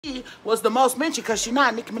was the most mentioned because she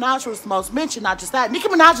not. Nicki Minaj was the most mentioned, not just that. Nicki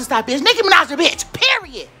Minaj is that bitch. Nicki Minaj a bitch,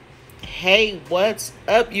 period. Hey, what's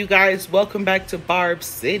up, you guys? Welcome back to Barb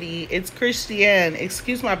City. It's Christiane.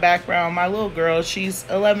 Excuse my background. My little girl, she's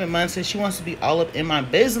 11 months and she wants to be all up in my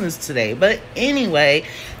business today. But anyway,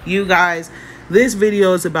 you guys, this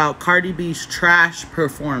video is about Cardi B's trash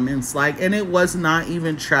performance. And it was not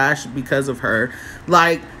even trash because of her.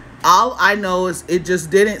 All I know is it just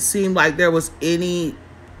didn't seem like there was any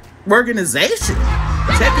organization.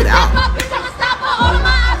 Check it out.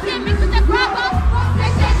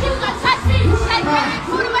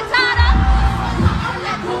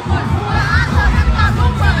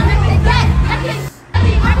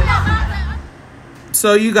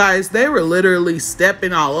 So you guys, they were literally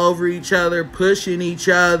stepping all over each other, pushing each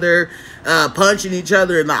other, punching each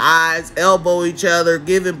other in the eyes, elbow each other,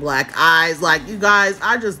 giving black eyes. You guys,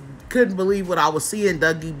 I just couldn't believe what I was seeing.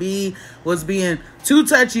 Dougie B was being too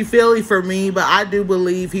touchy-feely for me, but I do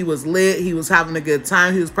believe he was lit. He was having a good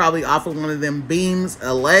time. He was probably off of one of them beams,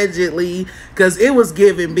 allegedly, because it was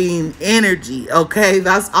giving beam energy, okay?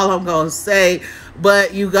 That's all I'm going to say.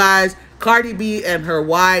 But you guys, Cardi B and her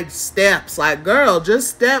wide steps, girl, just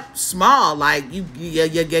step small. You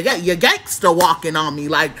gangsta walking on me.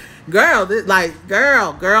 Girl,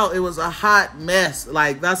 it was a hot mess.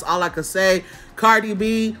 That's all I could say. Cardi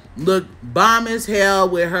B looked bomb as hell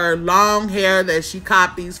with her long hair that she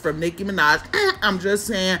copies from Nicki Minaj. I'm just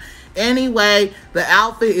saying. Anyway, the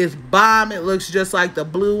outfit is bomb. It looks just like the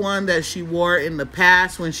blue one that she wore in the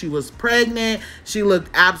past when she was pregnant. She looked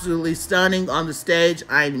absolutely stunning on the stage.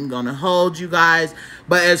 I ain't even gonna hold you guys.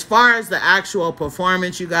 But as far as the actual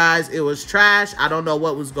performance, you guys, it was trash. I don't know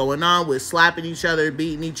what was going on with slapping each other,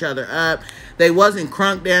 beating each other up. They wasn't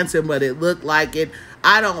crunk dancing, but it looked like it.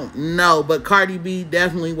 I don't know, but Cardi B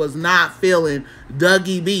definitely was not feeling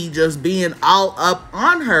Dougie B just being all up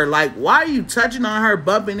on her. Why are you touching on her,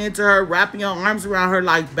 bumping into her, wrapping your arms around her?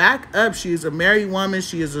 Back up. She is a married woman.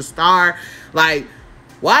 She is a star.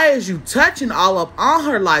 Why is you touching all up on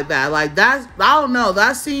her like that? That's, I don't know.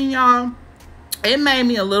 That scene, y'all, it made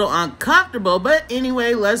me a little uncomfortable. But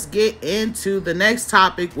anyway, let's get into the next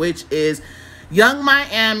topic, which is Young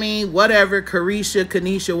Miami, whatever,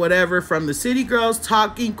 Kanisha, whatever, from the City Girls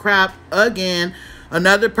talking crap again.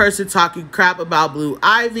 Another person talking crap about Blue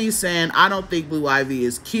Ivy, saying, I don't think Blue Ivy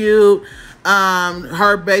is cute.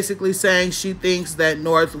 Her basically saying she thinks that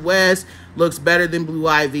Northwest looks better than Blue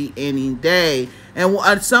Ivy any day.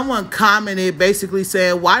 And someone commented basically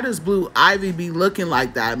saying, why does Blue Ivy be looking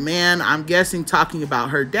like that? Man, I'm guessing talking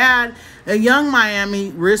about her dad. And Young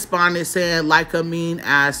Miami responded saying, like a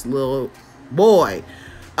mean-ass little boy.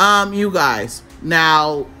 You guys,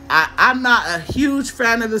 now I'm not a huge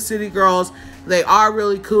fan of the City Girls. They are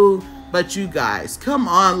really cool, but you guys, come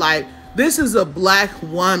on, this is a black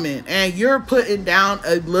woman and you're putting down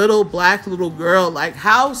a little black little girl.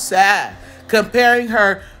 How sad comparing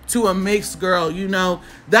her to a mixed girl.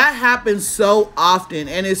 That happens so often,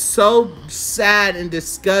 and it's so sad and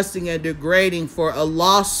disgusting and degrading for a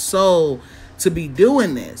lost soul to be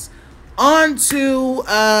doing this. On to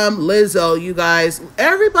Lizzo, you guys.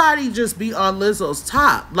 Everybody just be on Lizzo's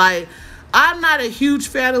top. I'm not a huge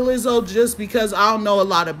fan of Lizzo just because I don't know a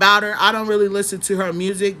lot about her. I don't really listen to her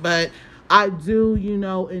music, but I do,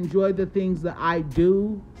 enjoy the things that I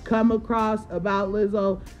do come across about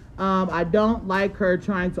Lizzo. I don't like her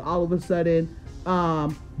trying to all of a sudden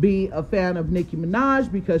be a fan of Nicki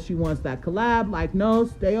Minaj because she wants that collab. No,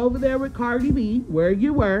 stay over there with Cardi B where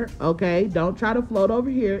you were, okay? Don't try to float over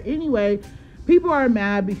here. Anyway, people are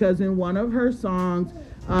mad because in one of her songs,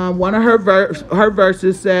 one of her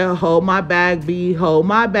verses said, hold my bag, B, hold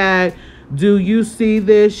my bag. Do you see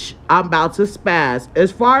this? I'm about to spazz.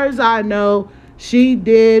 As far as I know, she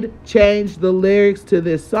did change the lyrics to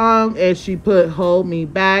this song and she put hold me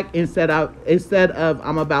back instead of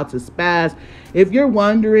I'm about to spazz. If you're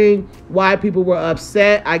wondering why people were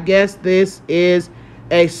upset, I guess this is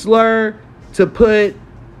a slur to put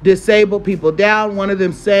disabled people down. One of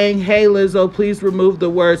them saying, hey Lizzo, please remove the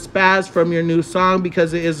word spazz from your new song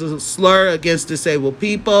because it is a slur against disabled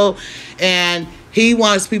people. And he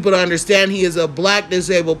wants people to understand he is a black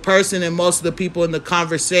disabled person and most of the people in the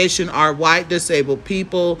conversation are white disabled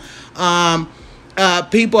people.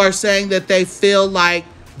 People are saying that they feel like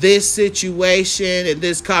this situation and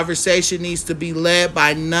this conversation needs to be led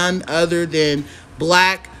by none other than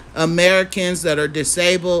black Americans that are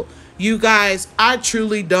disabled. You guys, I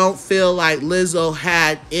truly don't feel like Lizzo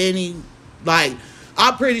had any,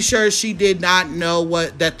 I'm pretty sure she did not know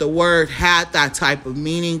that the word had that type of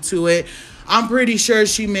meaning to it. I'm pretty sure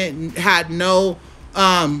she had no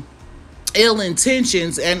ill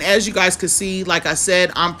intentions. And as you guys could see, like I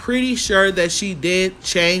said, I'm pretty sure that she did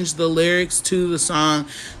change the lyrics to the song.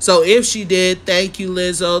 So if she did, thank you,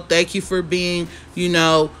 Lizzo. Thank you for being, you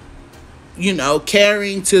know,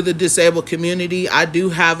 caring to the disabled community. I do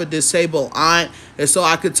have a disabled aunt, and so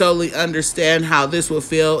I could totally understand how this would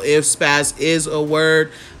feel if spazz is a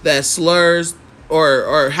word that slurs,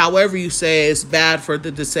 or however you say it's bad for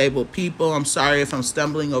the disabled people. I'm sorry if I'm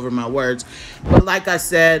stumbling over my words. But like I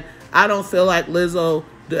said, I don't feel like Lizzo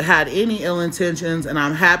had any ill intentions, and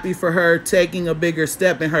I'm happy for her taking a bigger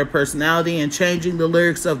step in her personality and changing the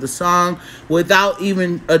lyrics of the song without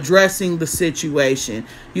even addressing the situation.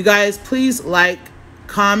 You guys, please like,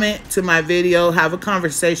 comment to my video, have a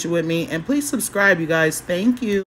conversation with me, and please subscribe, you guys. Thank you.